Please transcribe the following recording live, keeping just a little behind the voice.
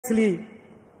actually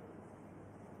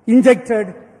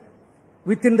injected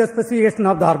within the specification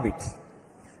of the orbit.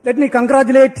 Let me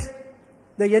congratulate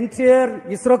the entire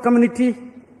ISRO community,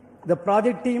 the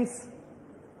project teams,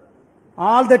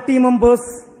 all the team members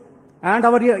and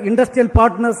our industrial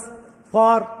partners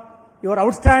for your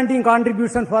outstanding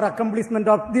contribution for accomplishment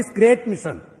of this great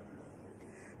mission.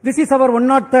 This is our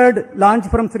 103rd launch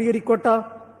from Sriharikota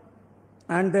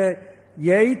and the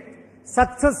 8th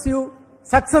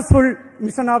successful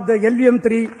mission of the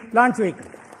LVM3 launch vehicle.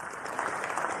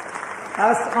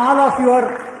 As all of you are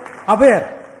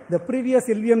aware, the previous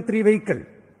LVM3 vehicle,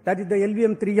 that is the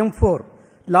LVM3-M5,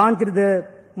 launched the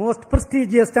most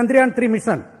prestigious Chandrayaan-3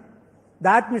 mission.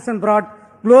 That mission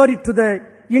brought glory to the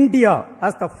India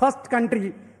as the first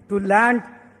country to land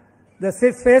the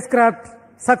spacecraft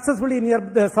successfully near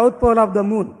the south pole of the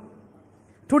moon.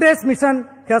 Today's mission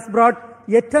has brought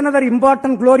yet another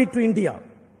important glory to India.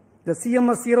 The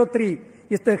CMS-03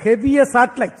 is the heaviest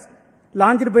satellite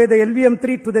launched by the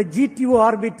LVM3 to the GTO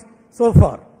orbit so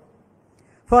far.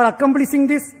 For accomplishing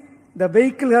this, the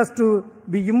vehicle has to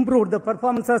be improved, the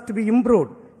performance has to be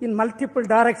improved in multiple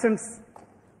directions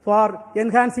for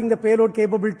enhancing the payload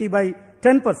capability by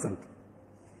 10%.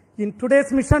 In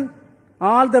today's mission,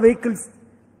 all the vehicles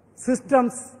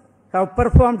systems have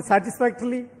performed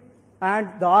satisfactorily and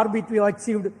the orbit we have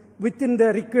achieved within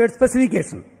the required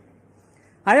specification.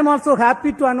 I am also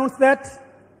happy to announce that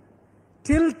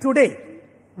till today,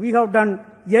 we have done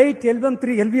 8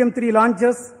 LVM3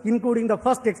 launches, including the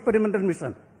first experimental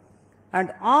mission.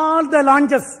 And all the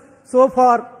launches so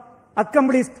far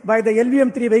accomplished by the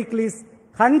LVM3 vehicle is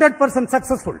 100%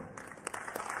 successful.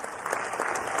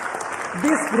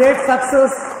 This great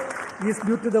success is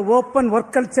due to the open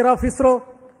work culture of ISRO,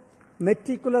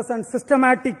 meticulous and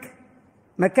systematic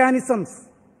mechanisms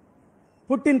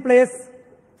put in place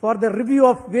for the review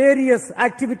of various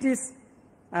activities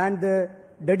and the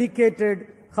dedicated,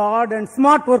 hard and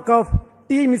smart work of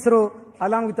Team ISRO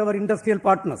along with our industrial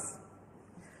partners.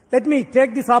 Let me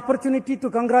take this opportunity to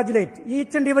congratulate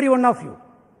each and every one of you,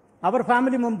 our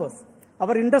family members,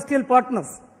 our industrial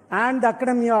partners and the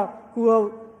academia who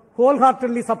have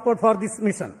wholeheartedly support for this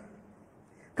mission.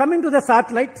 Coming to the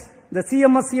satellite, the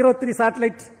CMS-03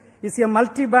 satellite is a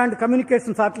multi-band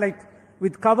communication satellite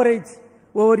with coverage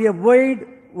over a wide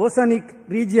oceanic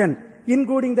region,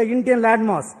 including the Indian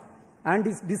landmass, and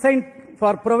is designed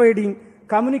for providing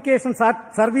communication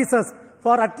services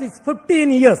for at least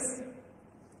 15 years.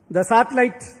 The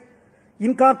satellite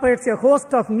incorporates a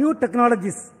host of new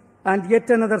technologies and yet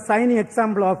another shining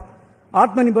example of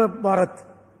Atmanirbhar Bharat.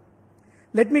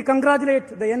 Let me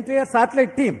congratulate the entire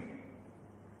satellite team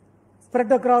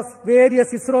spread across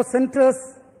various ISRO centers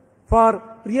for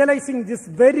realizing this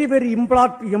very, very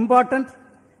important,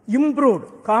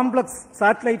 improved, complex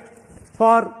satellite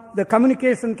for the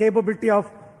communication capability of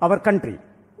our country.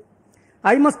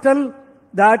 I must tell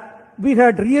that we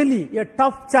had really a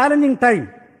tough, challenging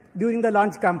time during the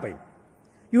launch campaign.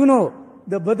 You know,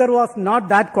 the weather was not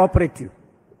that cooperative.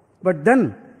 But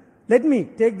then, let me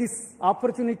take this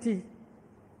opportunity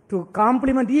to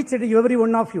compliment each and every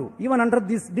one of you. Even under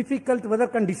this difficult weather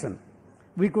condition,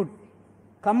 we could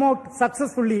come out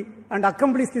successfully and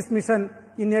accomplish this mission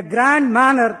in a grand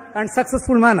manner and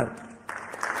successful manner.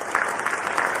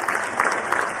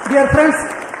 Dear friends,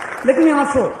 let me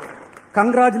also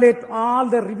congratulate all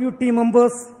the review team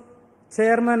members,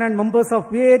 chairmen and members of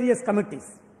various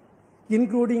committees,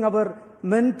 including our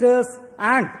mentors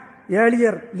and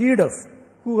earlier leaders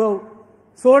who have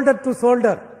shoulder to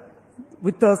shoulder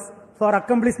with us for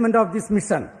accomplishment of this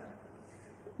mission.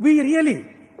 We really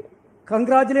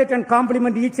congratulate and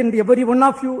compliment each and every one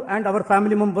of you and our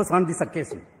family members on this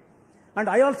occasion. And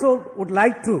I also would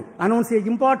like to announce an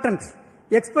important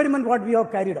experiment what we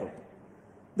have carried out.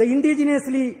 The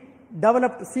indigenously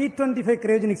developed C-25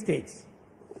 cryogenic stage.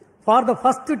 For the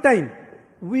first time,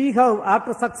 we have,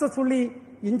 after successfully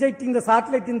injecting the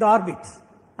satellite in the orbit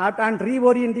and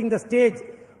reorienting the stage,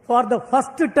 for the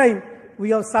first time,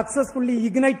 we have successfully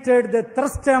ignited the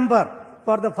thrust chamber.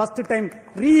 For the first time,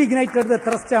 reignited the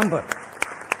thrust chamber.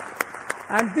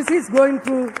 And this is going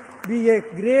to be a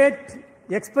great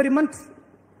experiment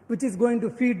which is going to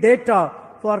feed data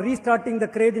for restarting the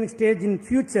cryogenic stage in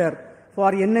future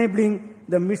for enabling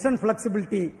the mission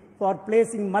flexibility for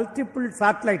placing multiple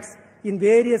satellites in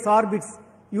various orbits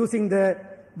using the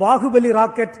Bahubali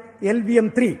rocket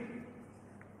LVM3.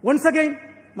 Once again,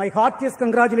 my heartiest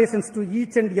congratulations to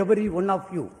each and every one of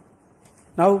you.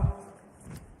 Now,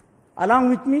 along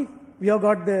with me, we have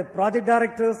got the project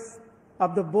directors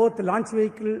of the both launch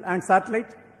vehicle and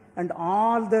satellite and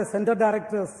all the center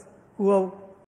directors who have